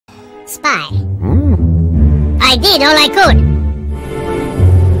spy. I did all I could.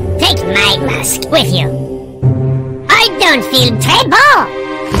 Take my mask with you. I don't feel terrible.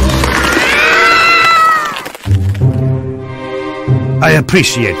 I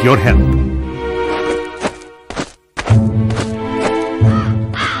appreciate your help.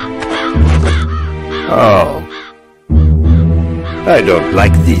 Oh. I don't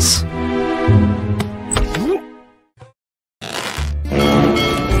like this.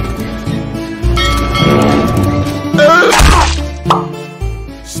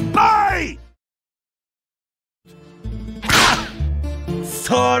 Spy!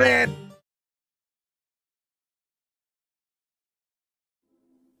 Sorry!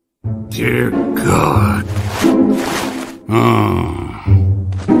 Dear God. Oh.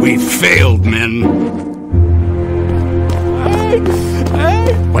 We failed, men.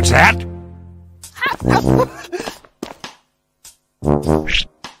 What's that?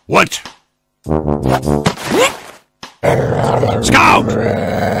 What? Scout!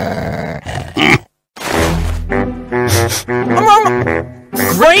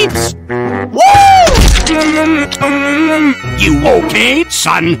 Grapes? Woo! You okay,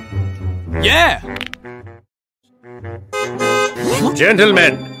 son? Yeah.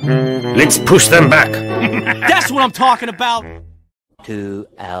 Gentlemen, let's push them back. That's what I'm talking about. 2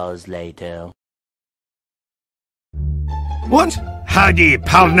 hours later. What? Howdy,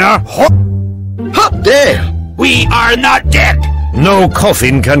 partner. Up there! We are not dead! No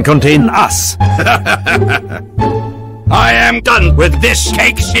coffin can contain us. I am done with this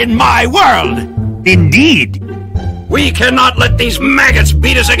cakes in my world! Indeed. We cannot let these maggots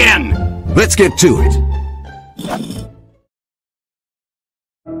beat us again! Let's get to it.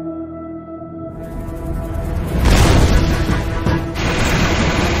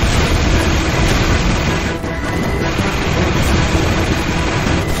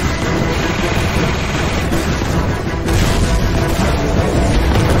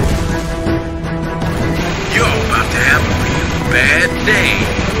 You're about to have a real bad day.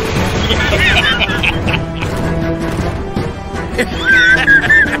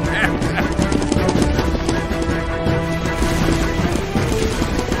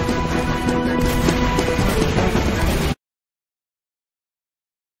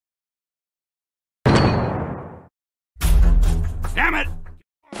 Damn it!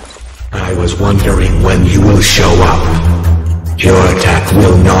 I was wondering when you will show up. Your attack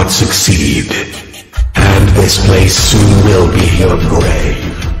will not succeed. And this place soon will be your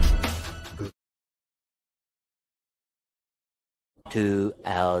grave. 2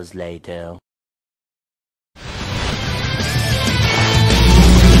 hours later.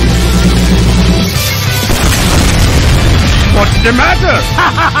 What's the matter?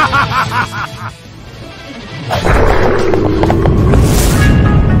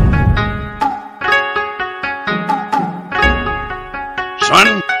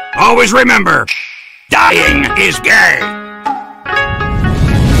 Son, always remember, dying is gay!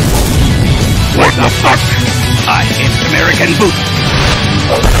 What the fuck? I hate American boot!